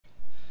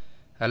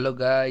Hello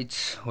guys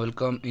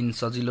welcome in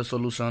सजिलो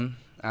solution.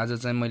 आज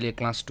चाहिँ मैले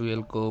क्लास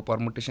 12 को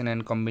परमुटेसन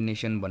एन्ड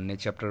कम्बिनेसन भन्ने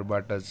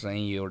च्याप्टरबाट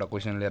चाहिँ यो एउटा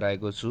क्वेसन लिएर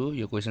आएको छु।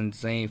 यो क्वेसन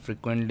चाहिँ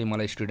फ्रिक्वेन्टली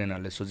मलाई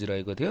स्टुडेन्टहरूले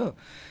सोधिरहेको थियो,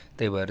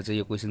 त्यही भएर चाहिँ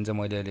यो क्वेसन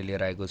चाहिँ मैले अहिले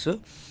लिएर आएको छु।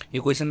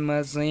 यो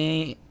क्वेसनमा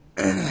चाहिँ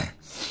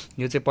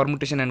यो चाहिँ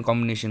परमुटेसन एन्ड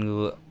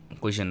कम्बिनेसनको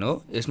क्वेसन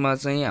हो। यसमा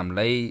चाहिँ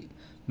हामीलाई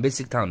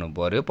बेसिक थाहा हुनु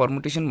पर्यो।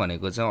 परमुटेसन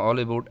भनेको चाहिँ अल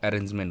अबाउट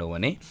एरेन्जमेन्ट हो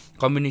भने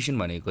कम्बिनेसन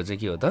भनेको चाहिँ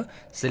के हो त,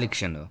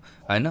 सेलेक्सन हो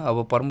हैन।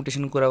 अब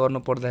परमुटेसन कुरा गर्नु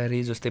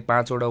पर्दाखेरि जस्तै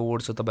 5 वटा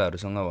वर्ड छ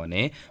तपाईहरुसँग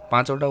भने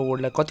 5 वटा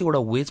वर्डलाई कतिवटा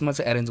वेजमा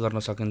चाहिँ एरेन्ज गर्न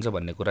सकिन्छ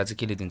भन्ने कुरा चाहिँ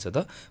केले दिन्छ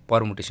त,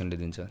 परमुटेसनले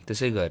दिन्छ।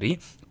 त्यसैगरी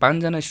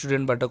 5 जना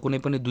स्टुडेन्टबाट कुनै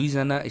पनि 2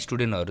 जना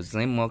स्टुडेन्टहरु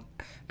चाहिँ म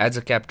एज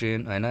अ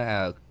क्याप्टेन हैन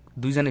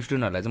 2 जना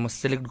स्टुडेन्टहरुलाई चाहिँ म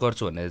सिलेक्ट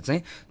गर्छु भनेर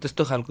चाहिँ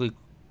त्यस्तो खालको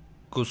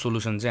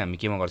सोलुसन चाहिँ हामी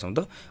केमा गर्छौं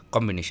त,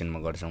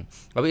 कम्बिनेसनमा गर्छौं।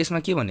 अब यसमा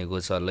के भनेको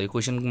छ ल, यो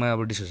क्वेशनमा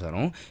अब डिस्कस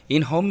गरौँ।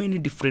 In how many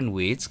different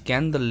ways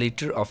can the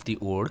letter of the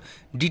word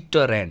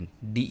डिटरेन्ट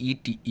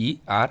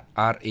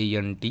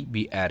DETERRANT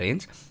be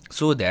arrange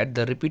so that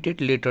the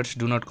repeated letters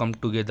do not come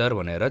together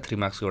भनेर 3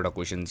 मार्क्सको एउटा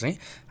क्वेशन चाहिँ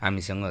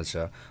हामीसँग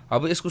छ।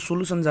 अब यसको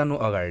सोलुसन जानु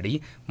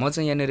अगाडि म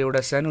चाहिँ यहाँनेर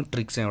एउटा सानो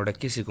ट्रिक चाहिँ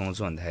एउटा के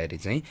सिकाउँछु भन्दाखेरि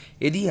चाहिँ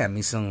यदि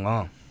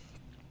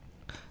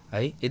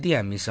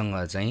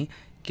हामीसँग चाहिँ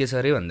के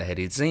छ रे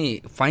भन्दाखेरि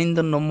चाहिँ find the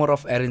number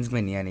of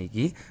arrangement, यानी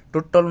कि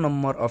टोटल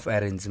नम्बर अफ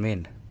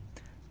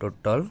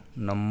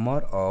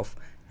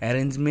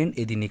अरेन्जमेन्ट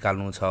यदि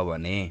निकाल्नु छ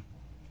भने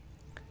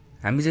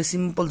हामी चाहिँ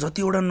सिम्पल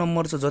जतिवटा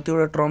नम्बर छ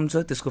जतिवटा टर्म छ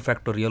त्यसको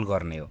फ्याक्टोरियल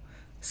गर्ने हो,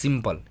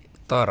 सिम्पल।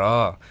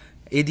 तर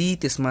यदि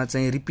त्यसमा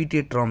चाहिँ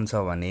रिपिटेड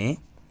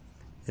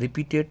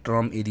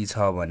टर्म यदि छ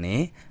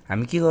भने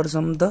हामी के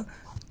गर्छौं त,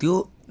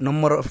 त्यो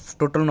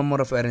टोटल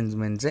नम्बर अफ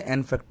अरेन्जमेन्ट चाहिँ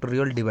n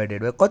फ्याक्टोरियल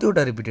डिवाइडेड बाइ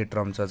कतिवटा रिपिटेड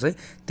टर्म छ चाहिँ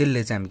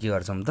त्यसले चाहिँ हामी के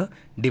गर्छौं त,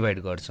 डिवाइड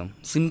गर्छौं।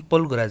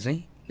 सिम्पल कुरा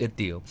चाहिँ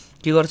यति हो।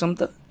 के गर्छौं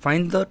त,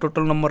 find the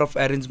total number of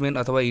arrangement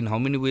अथवा in how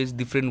many ways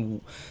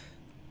different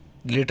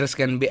letters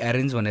can be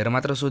arrange भनेर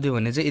मात्र सोध्यो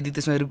भने चाहिँ यदि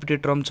त्यसमा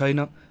रिपिटेड टर्म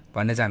छैन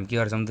भने चाहिँ हामी के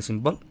गर्छौं त,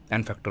 सिम्पल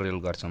n फ्याक्टोरियल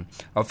गर्छौं।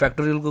 अब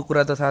फ्याक्टोरियलको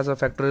कुरा त थाहा छ,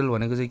 फ्याक्टोरियल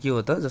भनेको चाहिँ के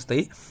हो त,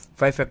 जस्तै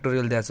 5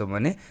 फ्याक्टोरियल दिएको छ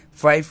भने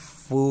 5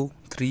 4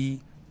 3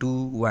 2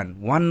 1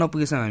 1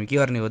 नपुगेसम्म हामी के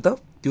गर्ने हो त,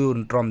 त्यो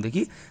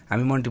टर्मदेखि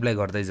हामी मल्टिप्लाई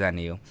गर्दै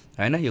जाने हो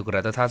हैन। यो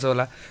कुरा त थाहा छ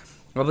होला।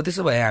 अब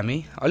त्यसो भए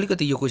हामी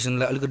अलिकति यो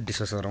क्वेशनलाई अलिकति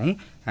डिस्कस गरौँ।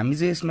 हामी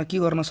चाहिँ यसमा के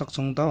गर्न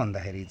सक्छौं त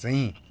भन्दाखेरि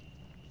चाहिँ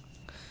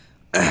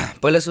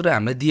पहिला सुरु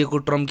हामीलाई दिएको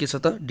टर्म के छ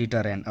त,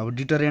 डिटरेन्ट। अब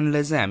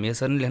डिटरेन्टलाई चाहिँ हामी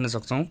यसरी लेख्न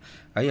सक्छौं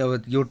है।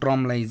 अब यो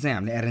टर्मलाई चाहिँ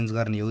हामीले अरेन्ज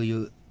गर्ने हो, यो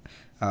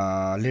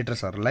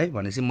लेटर्सहरुलाई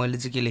भनेपछि मैले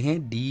चाहिँ के लेखे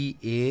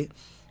DA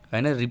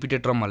हैन,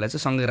 रिपिटेड टर्महरुलाई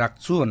चाहिँ सँगै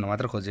राख्छु भन्न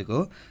मात्र खोजेको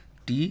हो।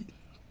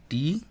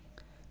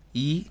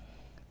 TEERR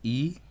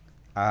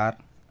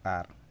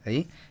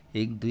है,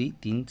 1 2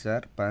 3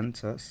 4 5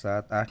 6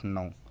 7 8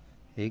 9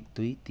 1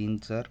 2 3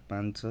 4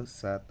 5 6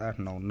 7 8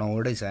 9 9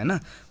 वटै छ हैन।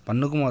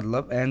 भन्नुको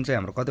मतलब n चाहिँ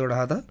हाम्रो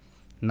कतिवटा छ त,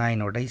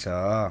 9 वटै छ।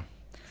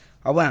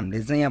 अब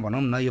हामीले चाहिँ यहाँ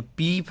भनौं न, यो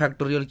p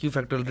factorial q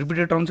factorial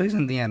repeated term छ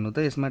नि त, यहाँ हेर्नु त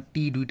यसमा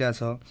t दुईटा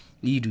छ,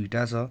 e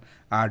दुईटा छ,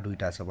 r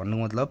दुईटा छ।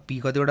 भन्नुको मतलब p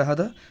कतिवटा छ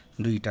त,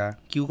 दुईटा,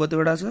 q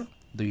कतिवटा छ,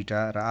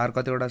 दुईटा, र r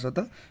कतिवटा छ त,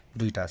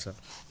 दुईटा छ।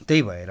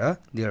 त्यही भएर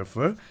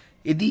देयरफोर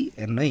यदि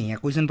हेर्नु है, यहाँ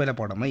क्वेशन पहिला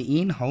पढौँ है।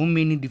 In how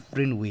many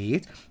different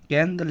wage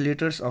can the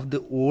letters of the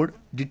word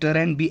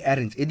डिटरेन्ट be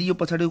arrange. यदि यो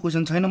पछाडिको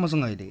क्वेशन छैन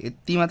मसँग अहिले,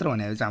 यति मात्र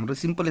भने चाहिँ हाम्रो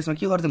सिम्पल यसमा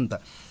के गर्छौं त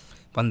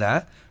भन्दा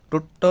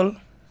टोटल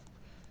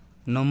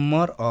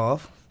नम्बर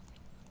अफ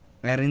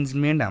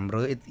अरेन्जमेन्ट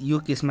हाम्रो यो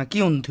केसमा के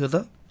हुन्थ्यो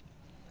त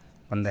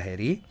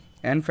भन्दाखेरि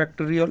n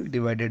factorial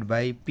divided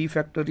by p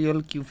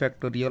factorial q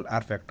factorial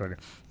r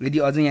factorial. यदि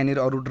अझै यहाँनिर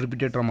अरु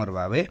रिपिटेड टर्महरु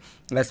भए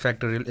s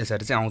फ्याक्टोरियल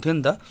यसरी चाहिँ आउँथ्यो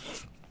नि त।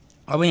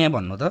 अब यहाँ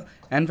भन्नु त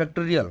n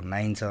फ्याक्टोरियल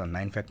 9 छ,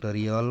 9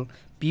 फ्याक्टोरियल,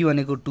 p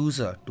भनेको 2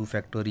 छ, 2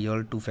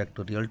 फ्याक्टोरियल 2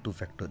 फ्याक्टोरियल 2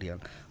 फ्याक्टोरियल।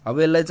 अब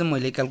यसलाई चाहिँ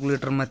मैले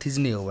क्याल्कुलेटरमा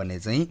थिच्ने हो भने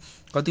चाहिँ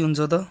कति हुन्छ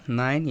त,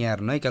 9। यहाँ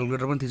हेर्नु है,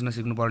 क्याल्कुलेटर पनि थिच्न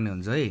सिक्नु पर्ने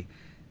हुन्छ है,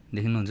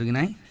 देख्नुहुन्छ कि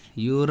नाइ,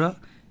 यो र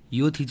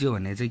यो थिच्यो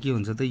भने चाहिँ के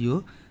हुन्छ त,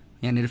 यो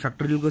यहाँनिर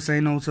फ्याक्टोरियलको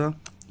साइन आउँछ।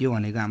 यो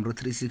भनेको हाम्रो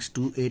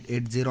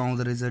 3628880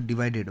 आउँदो रहेछ,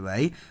 डिवाइडेड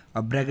बाइ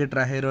अब ब्र्याकेट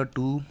राखेर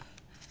 2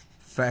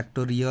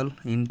 factorial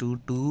into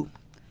 2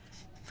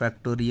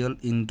 factorial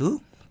into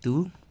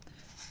 2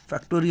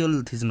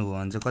 factorial थिच्नुभयो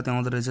भने चाहिँ कति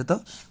आउँदो रहेछ त,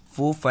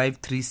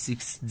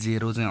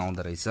 45360 चाहिँ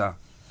आउँदो रहेछ।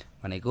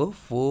 भनेको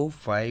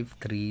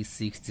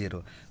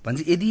 45360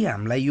 भन्छ। यदि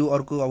हामीलाई यो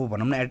अर्को अब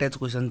भनौं न एट्याच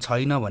क्वेशन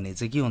छैन भने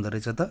चाहिँ के हुँदो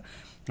रहेछ त,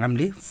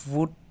 हामीले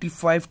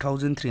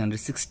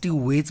 45360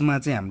 वेजमा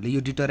चाहिँ हामीले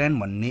यो डिटरेन्ट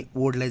भन्ने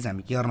वर्डलाई चाहिँ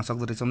हामी के गर्न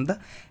सक्दो रहेछौं त,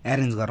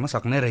 अरेन्ज गर्न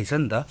सक्ने रहेछ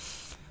नि त।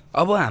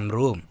 अब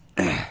हाम्रो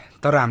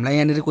तर हामीलाई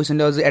यहाँनिर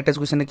क्वेशनले अझै एट्याच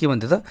क्वेशनले के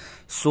भन्थ्यो त,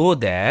 so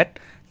that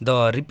the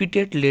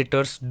repeated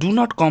letters do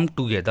not come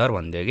together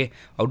भन्थ्यो के।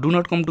 अब डु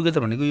नट कम टुगेदर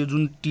भनेको यो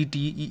जुन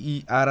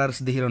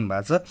TTEERR देखिरहनु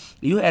भएको छ,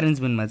 यो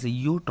अरेन्जमेन्टमा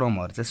चाहिँ यो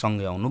टर्महरु चाहिँ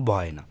सँगै आउनु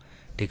भएन,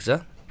 ठीक छ।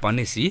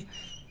 भनेपछि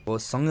अब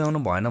सँगै आउनु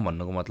भएन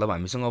भन्नुको मतलब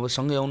हामीसँग अब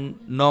सँगै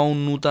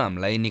नआउनु त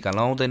हामीलाई निकाल्न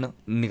आउँदैन,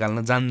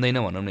 निकाल्न जान्दैन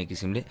भनौँ न एक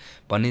किसिमले।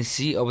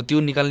 भनेपछि अब त्यो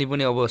निकाल्ने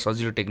पनि अब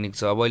सजिलो टेक्निक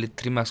छ। अब अहिले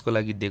 3 मार्क्सको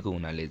लागि दिएको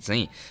हुनाले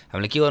चाहिँ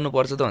हामीले के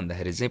गर्नुपर्छ त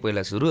भन्दाखेरि चाहिँ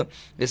पहिला सुरु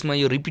यसमा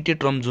यो रिपिटेड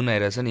टर्म जुन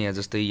आइरहेछ नि, यहाँ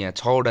जस्तै यहाँ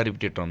 6 वटा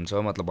रिपिटेड टर्म छ,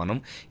 मतलब भनौँ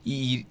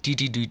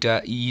टीटी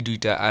दुईटा,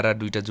 दुईटा, आरआर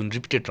दुईटा जुन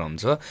रिपिटेड टर्म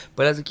छ,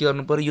 पहिला चाहिँ के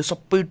गर्नु पर्यो, यो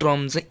सबै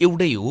टर्म चाहिँ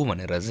एउटै हो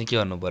भनेर चाहिँ के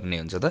गर्नुपर्ने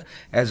हुन्छ त,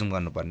 एजुम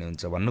गर्नुपर्ने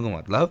हुन्छ। भन्नुको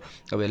मतलब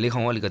अब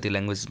लेखौँ अलिकति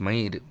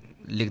ल्याङ्ग्वेजमै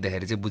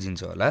लेख्दाखेरि चाहिँ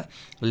बुझिन्छ होला।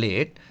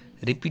 लेट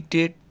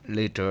रिपिटेड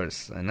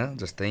लेटर्स हैन,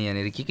 जस्तै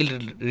यहाँनिर के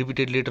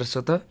रिपिटेड लेटर्स छ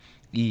त,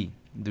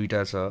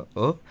 दुईटा छ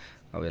हो।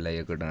 अब यसलाई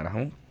एक गरी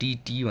राखौँ,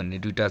 टी भन्ने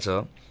दुईटा छ,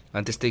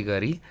 अनि त्यस्तै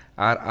गरी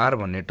आर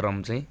भन्ने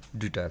टर्म चाहिँ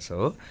दुईटा छ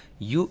हो।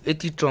 यो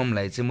यति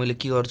टर्मलाई चाहिँ मैले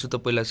के गर्छु त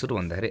पहिला सुरु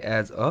भन्दाखेरि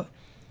एज अ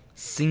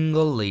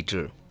सिंगल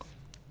लेटर,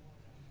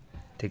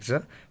 ठीक छ।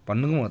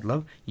 भन्नुको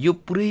मतलब यो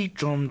पुरै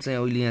टर्म चाहिँ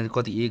अहिले यहाँ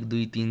कति 1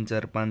 2 3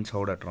 4 5 6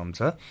 वटा टर्म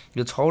छ।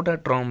 यो 6 वटा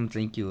टर्म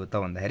चाहिँ के हो त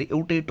भन्दाखेरि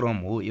एउटै टर्म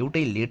हो,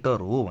 एउटै लेटर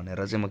हो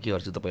भनेर चाहिँ म के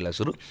गर्छु त पहिला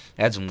सुरु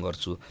एजुम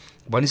गर्छु।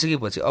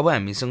 भनिसकेपछि अब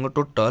हामीसँग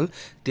टोटल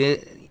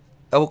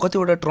अब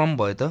कतिवटा टर्म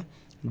भयो त,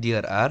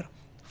 देयर आर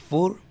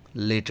 4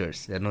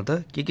 लेटर्स। हेर्नु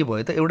त के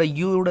भयो त, एउटा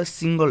यो एउटा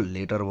सिंगल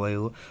लेटर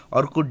भयो,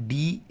 अर्को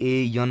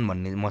DAN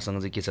भन्ने मसँग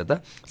चाहिँ के छ त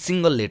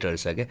सिंगल लेटर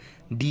छ क्या।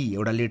 डी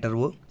एउटा लेटर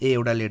हो, ए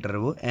एउटा लेटर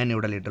हो, एन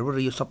एउटा लेटर हो, र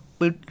यो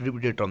सबै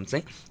रिपिटेड टर्म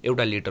चाहिँ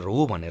एउटा लेटर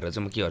हो भनेर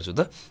चाहिँ म के गर्छु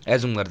त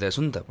एजुम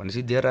गर्दैछु नि त।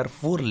 भनेपछि देयर आर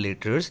 4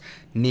 लेटर्स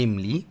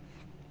नेमली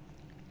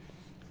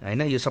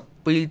हैन, यो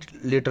सबै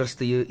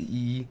लेटर्स त यो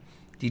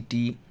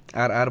टी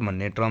आर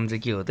भन्ने टर्म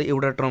चाहिँ के हो त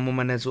एउटा टर्म हो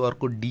मानेछु,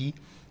 अर्को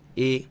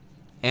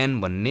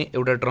DAN भन्ने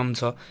एउटा टर्म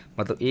छ,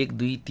 मतलब 1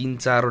 2 3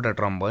 4 वटा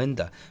टर्म भयो नि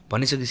त।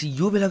 भनिसकेपछि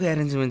यो बेलाको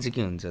एरेन्जमेन्ट चाहिँ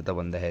के हुन्छ त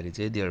भन्दाखेरि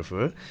चाहिँ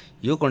देयरफोर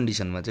यो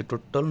कन्डिसनमा चाहिँ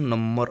टोटल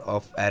नम्बर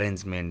अफ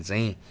एरेन्जमेन्ट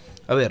चाहिँ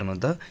अब हेर्नु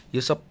त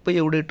यो सबै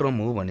एउटै टर्म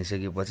हो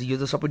भनिसकेपछि यो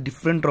त सबै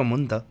डिफ्रेन्ट टर्म हो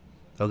नि त,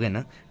 हो कि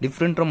होइन।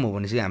 डिफ्रेन्ट टर्म हो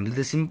भनेपछि हामीले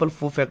त सिम्पल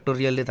 4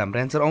 फ्याक्टोरियलले त हाम्रो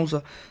एन्सर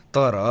आउँछ।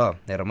 तर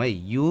हेरौँ है,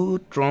 यो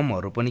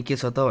टर्महरू पनि के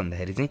छ त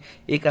भन्दाखेरि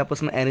चाहिँ एक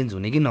आपसमा एरेन्ज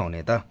हुने कि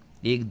नहुने त।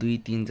 1 2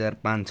 3 4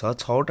 5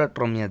 6 6वटा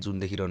टर्म यहाँ जुन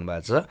देखिरहनु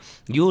भएको छ,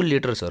 यो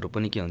लेटर्सहरू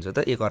पनि के हुन्छ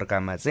त एक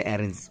अर्कामा चाहिँ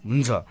एरेन्ज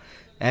हुन्छ।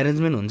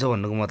 एरेन्जमेन्ट हुन्छ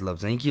भन्नुको मतलब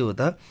चाहिँ के हो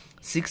त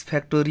 6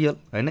 फ्याक्टोरियल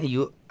हैन,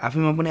 यो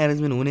आफैमा पनि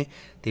एरेन्जमेन्ट हुने,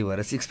 त्यही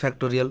भएर 6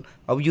 फ्याक्टोरियल।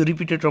 अब यो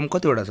रिपिटेड टर्म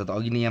कतिवटा छ त,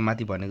 अघि नै यहाँ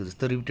माथि भनेको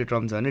जस्तो रिपिटेड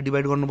टर्म छ भने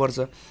डिभाइड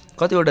गर्नुपर्छ।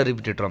 कतिवटा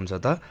रिपिटेड टर्म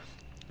छ त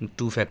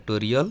 2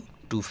 फ्याक्टोरियल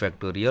 2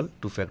 फ्याक्टोरियल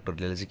 2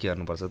 फ्याक्टोरियल चाहिँ के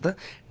गर्नुपर्छ त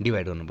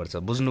डिभाइड गर्नुपर्छ।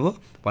 बुझ्नुभयो?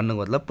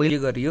 भन्नुको मतलब पहिले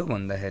गरियो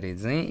भन्दाखेरि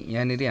चाहिँ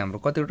यहाँनिर हाम्रो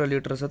कतिवटा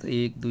लेटर छ त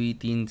 1 2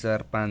 3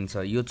 4 5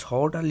 छ, यो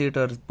 6वटा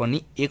लेटर पनि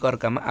एक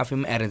अर्कामा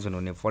आफैमा एरेन्जमेन्ट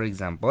हुने। फर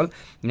इक्जाम्पल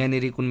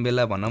यहाँनिर कुन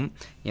बेला भनौँ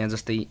यहाँ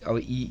जस्तै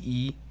अब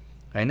ई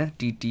हैन,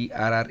 टीटी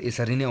आरआर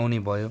यसरी नै आउने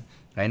भयो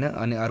हैन,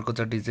 अनि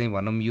अर्कोचोटि चाहिँ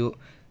भनौँ यो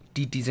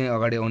टीटी चाहिँ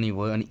अगाडि आउने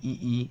भयो, अनि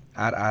ई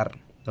आरआर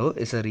हो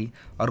यसरी,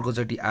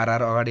 अर्कोचोटि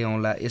आरआर अगाडि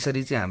आउँला,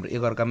 यसरी चाहिँ हाम्रो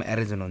एक अर्कामा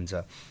एरेन्जमेन्ट हुन्छ।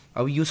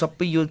 अब यो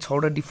सबै यो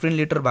 6वटा डिफ्रेन्ट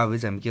लेटर भए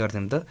चाहिँ हामी के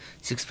गर्थ्यौँ त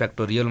 6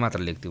 फ्याक्टोरियल मात्र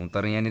लेख्थ्यौँ।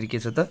 तर यहाँनिर के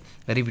छ त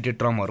रिपिटेड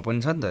टर्महरू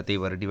पनि छ नि त, त्यही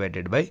भएर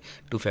divided by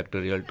 2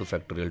 factorial 2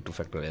 factorial 2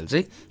 factorial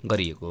चाहिँ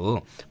गरिएको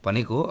हो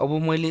भनेको। अब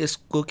मैले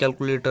यसको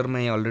क्यालकुलेटरमा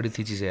यहाँ अलरेडी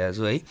थिचिसकेको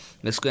छु है,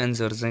 यसको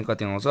एन्सर चाहिँ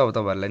कति आउँछ। अब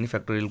तपाईँहरूलाई नि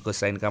फ्याक्टोरियलको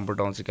साइन कहाँबाट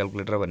आउँछ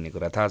क्यालकुलेटर भन्ने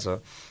कुरा थाहा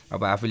छ।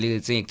 अब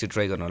आफैले चाहिँ एकचोटि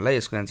ट्राई गर्नु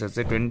होला। यसको एन्सर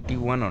चाहिँ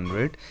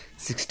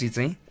 2160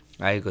 चाहिँ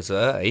आएको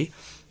छ है।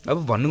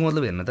 अब भन्नुको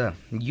मतलब हेर्नु त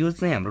यो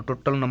चाहिँ हाम्रो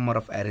टोटल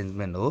नम्बर अफ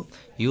एरेन्जमेन्ट हो।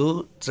 यो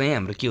चाहिँ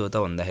हाम्रो के हो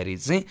त भन्दाखेरि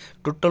चाहिँ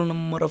टोटल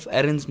नम्बर अफ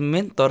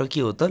एरेन्जमेन्ट, तर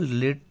के हो त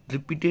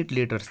रिपिटेड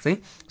लेटर्स चाहिँ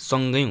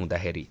सँगै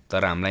हुँदाखेरि। तर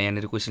हामीलाई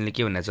यहाँनिर क्वेसनले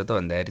के भनेको छ त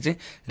भन्दाखेरि चाहिँ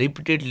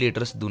repeated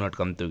letters do not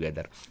come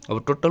together.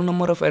 अब टोटल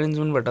नम्बर अफ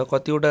एरेन्जमेन्टबाट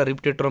कतिवटा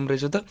रिपिटेड टर्म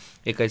रहेछ त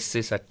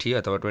 2160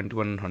 अथवा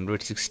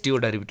 2160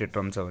 वटा रिपिटेड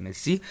टर्म छ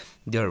भनेपछि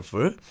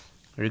therefore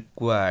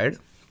required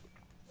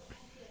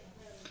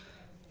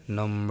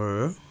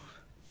number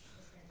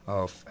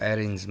of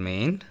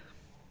arrangement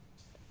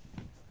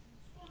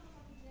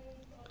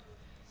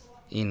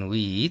in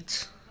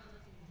which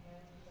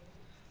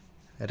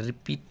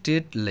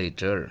repeated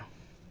letters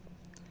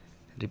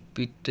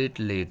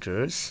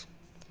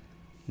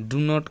do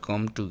not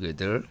come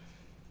together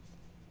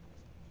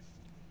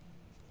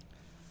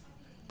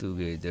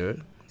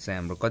चाहिँ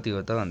हाम्रो कति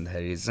हो त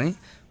भन्दाखेरि चाहिँ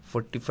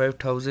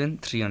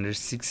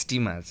 45,360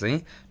 मा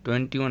चाहिँ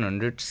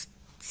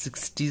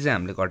 2160 चाहिँ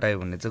हामीले घटायो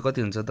भने चाहिँ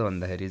कति हुन्छ त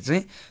भन्दाखेरि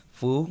चाहिँ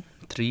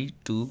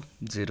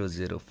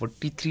 43200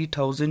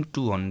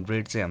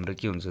 43,200 चाहिँ हाम्रो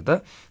के हुन्छ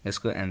त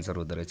यसको एन्सर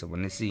हुँदो रहेछ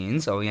भन्ने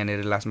सिन्स। अब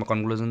यहाँनिर लास्टमा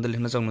कन्क्लुजन त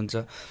लेख्न सक्नुहुन्छ।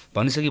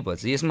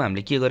 भनिसकेपछि यसमा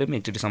हामीले के गर्यौँ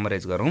एकचोटि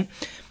समराइज गरौँ।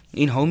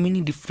 In how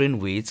many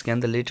different ways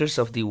can the letters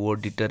of the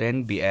word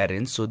deterrent be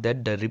arranged so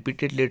that the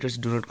repeated letters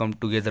do not come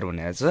together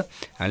भनेको छ।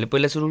 हामीले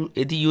पहिला सुरु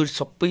यदि यो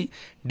सबै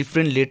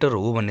डिफ्रेन्ट लेटर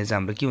हो भने चाहिँ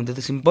हाम्रो के हुन्थ्यो त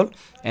सिम्पल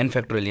n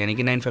फ्याक्टोरियल यानि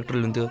कि 9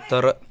 फ्याक्टोरियल हुन्थ्यो।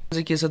 तर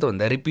चाहिँ के छ त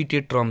भन्दा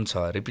रिपिटेड टर्म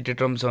छ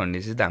भने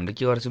चाहिँ हामीले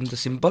के गर्छौँ त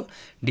सिम्पल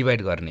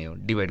डिभाइड गर्ने हो।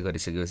 डिभाइड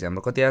गरिसकेपछि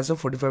हाम्रो कति आएछ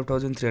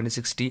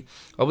 45,360।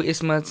 अब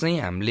यसमा चाहिँ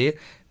हामीले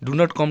डु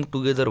नट कम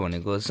टुगेदर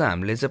भनेको छ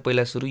हामीले चाहिँ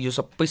पहिला सुरु यो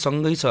सबै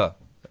सँगै छ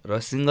र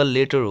सिंगल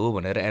लेटर हो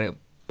भनेर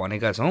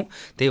भनेका छौं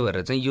त्यही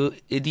भएर चाहिँ यो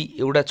यदि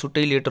एउटा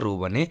छुट्टै लेटर हो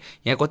भने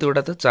यहाँ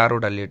कतिवटा त 4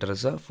 वटा लेटर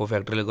छ 4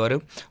 फ्याक्टोरियल गर्यो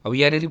अब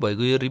यहाँनेरि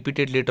भएको यो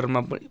रिपिटेड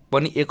लेटरमा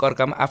पनि एक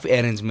अर्कामा आफै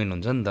एरेन्जमेन्ट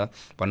हुन्छ नि त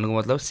भन्नुको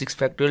मतलब 6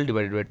 factorial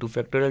divided by 2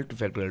 factorial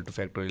 2 factorial 2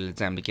 factorial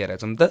चाहिँ हामीले के गरेका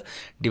छौं त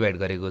डिभाइड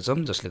गरेको छौं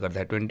जसले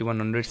गर्दा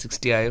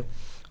 2160 आयो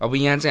अब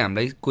यहाँ चाहिँ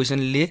हामीलाई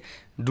क्वेशनले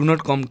डु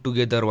नट कम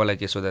टुगेदर वाला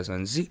के सोधेको छ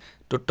भने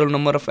total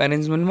number of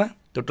एरेन्जमेन्टमा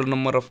total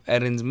number of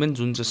arrangement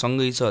जुन चाहिँ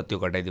सँगै छ त्यो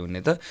घटाइदियो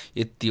भने त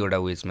यतिवटा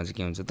वेजमा चाहिँ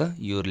के हुन्छ त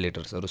यो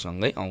लेटर्सहरू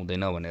सँगै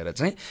आउँदैन भनेर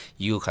चाहिँ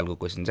यो खालको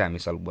क्वेशन चाहिँ हामी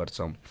सल्भ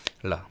गर्छौं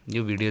ल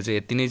यो भिडियो चाहिँ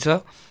यति नै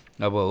छ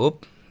अब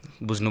होप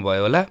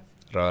बुझ्नुभयो होला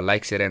र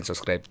लाइक शेयर एन्ड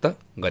सब्स्क्राइब त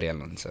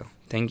गरिहाल्नुहुन्छ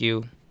थ्यांक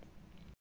यू